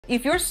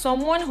If you're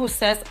someone who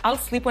says, I'll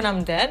sleep when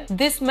I'm dead,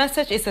 this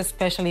message is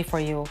especially for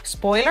you.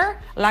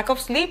 Spoiler, lack of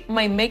sleep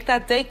might make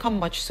that day come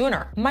much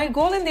sooner. My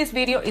goal in this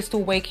video is to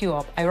wake you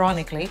up,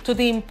 ironically, to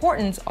the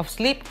importance of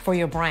sleep for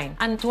your brain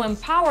and to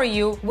empower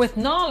you with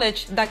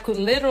knowledge that could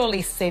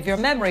literally save your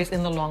memories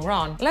in the long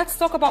run. Let's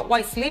talk about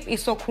why sleep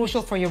is so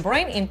crucial for your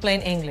brain in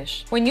plain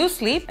English. When you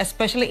sleep,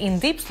 especially in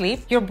deep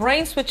sleep, your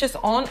brain switches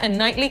on a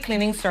nightly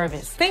cleaning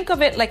service. Think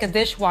of it like a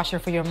dishwasher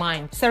for your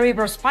mind.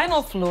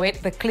 Cerebrospinal fluid,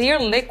 the clear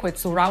liquid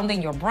surrounding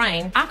your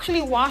brain,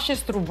 actually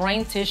washes through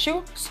brain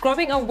tissue,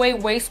 scrubbing away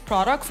waste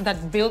products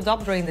that build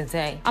up during the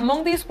day.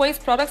 Among these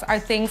waste products are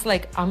things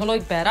like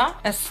amyloid beta,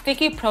 a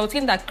sticky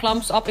protein that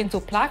clumps up into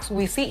plaques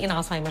we see in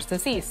Alzheimer's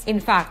disease. In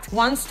fact,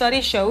 one study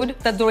showed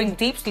that during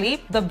deep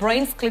sleep, the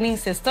brain's cleaning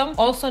system,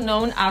 also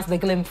known as the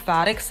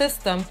glymphatic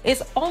system,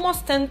 is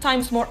almost 10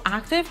 times more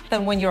active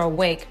than when you're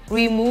awake,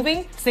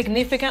 removing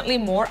significantly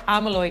more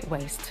amyloid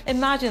waste.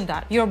 Imagine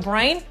that. Your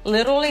brain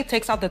literally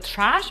takes out the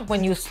trash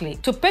when you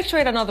sleep. To picture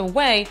it another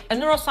way, a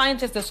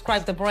neuroscientist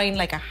described the brain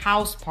like a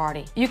house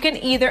party. You can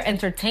either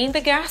entertain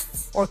the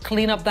guests or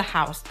clean up the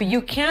house, but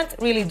you can't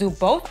really do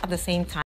both at the same time.